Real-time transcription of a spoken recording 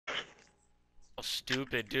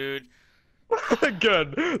Stupid, dude.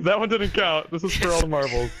 Good. That one didn't count. This is for all the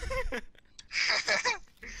marbles.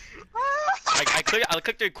 I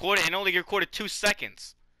clicked the record and it only recorded 2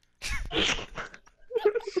 seconds.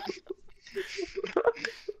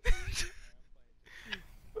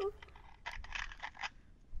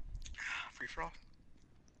 Free for all.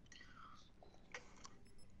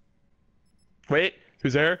 Wait,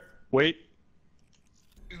 who's there? Wait.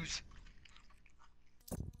 Ooze.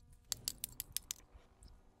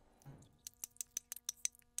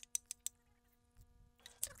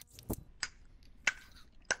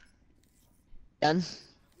 Done.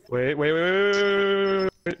 Wait, wait, wait, wait, wait,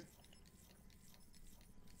 wait.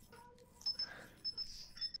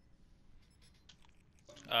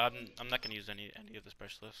 I'm not gonna use any of the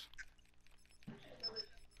specialists.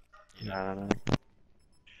 Nah.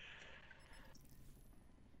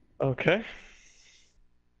 Okay.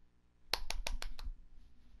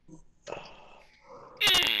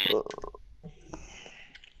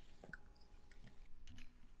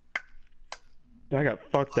 I got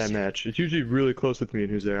fucked that match. It's usually really close with me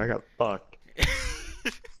and who's there. I got fucked.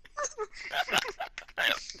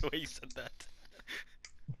 The way you said that.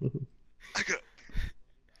 I got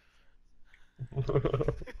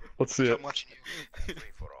Let's see so it. much you.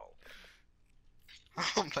 Free for all.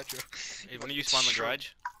 Oh, Pedro. Hey, when you spawn the garage?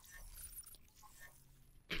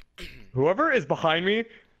 Whoever is behind me.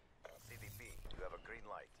 CDP, you have a green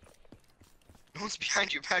light. No one's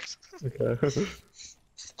behind you, Max. Okay.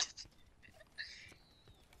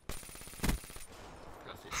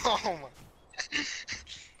 Oh my.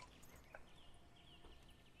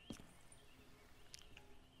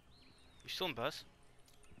 You still in bus?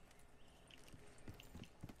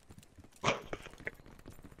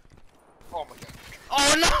 Oh my god.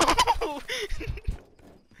 Oh no!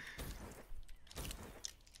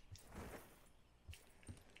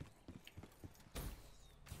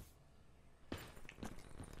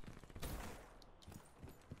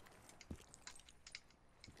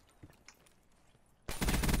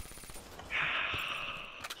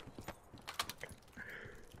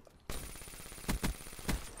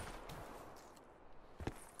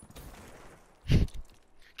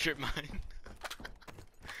 Trip mine.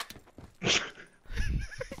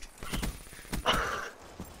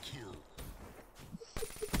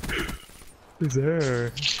 Who's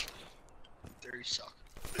there? There you suck.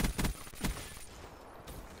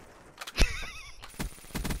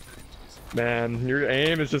 Man, your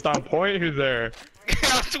aim is just on point. Who's there?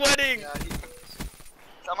 I'm sweating! Yeah,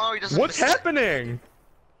 somehow he doesn't What's miss it. happening?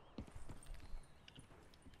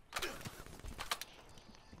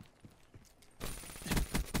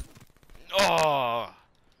 Oh!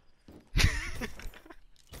 God,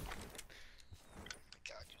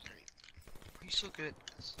 you're great. Why are you so good at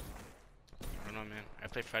this? I don't know, man. I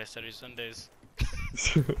play Friday, Saturday, Sundays.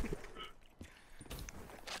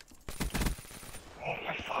 Oh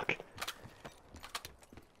my fuck.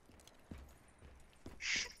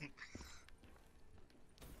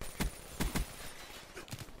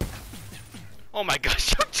 Oh my gosh,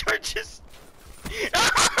 shock charges!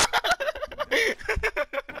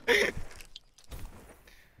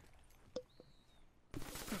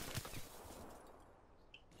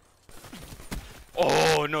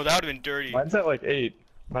 Oh no, that would have been dirty. Mine's at like 8.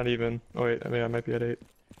 Not even. Oh wait, I mean I might be at 8.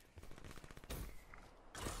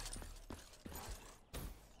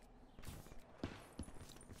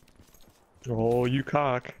 Oh, you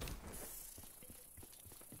cock.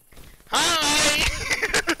 Hi!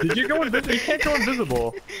 Did you go invisible? You can't go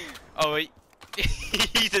invisible. Oh wait,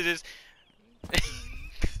 he did this.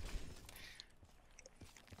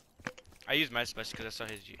 I used my special because I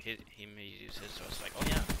saw he may use his, so I was like, oh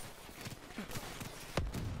yeah.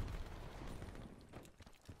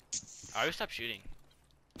 I always stop shooting.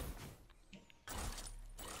 I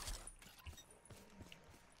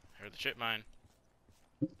heard the chip mine.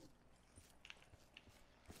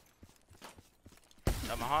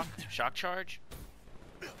 Tomahawk, shock charge.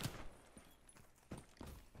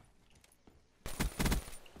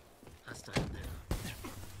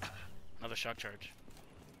 Another shock charge.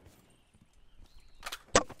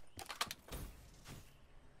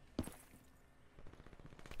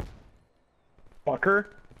 Fucker.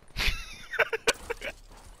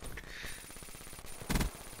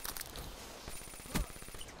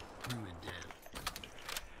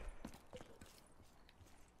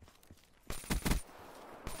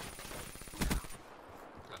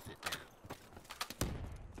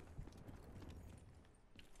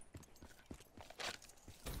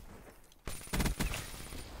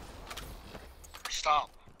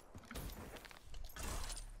 Stop.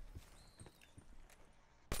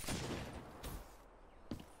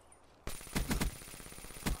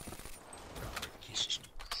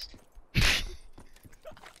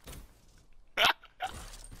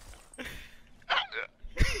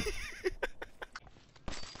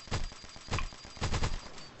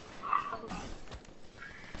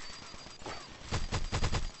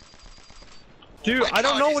 Dude, my I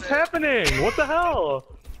don't God, know he's what's there. happening. What the hell?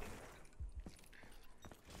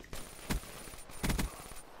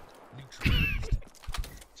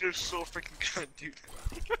 They're so freaking good, dude.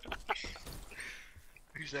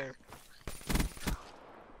 Who's there?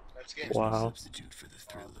 Let's get Wow.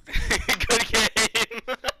 Good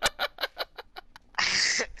game.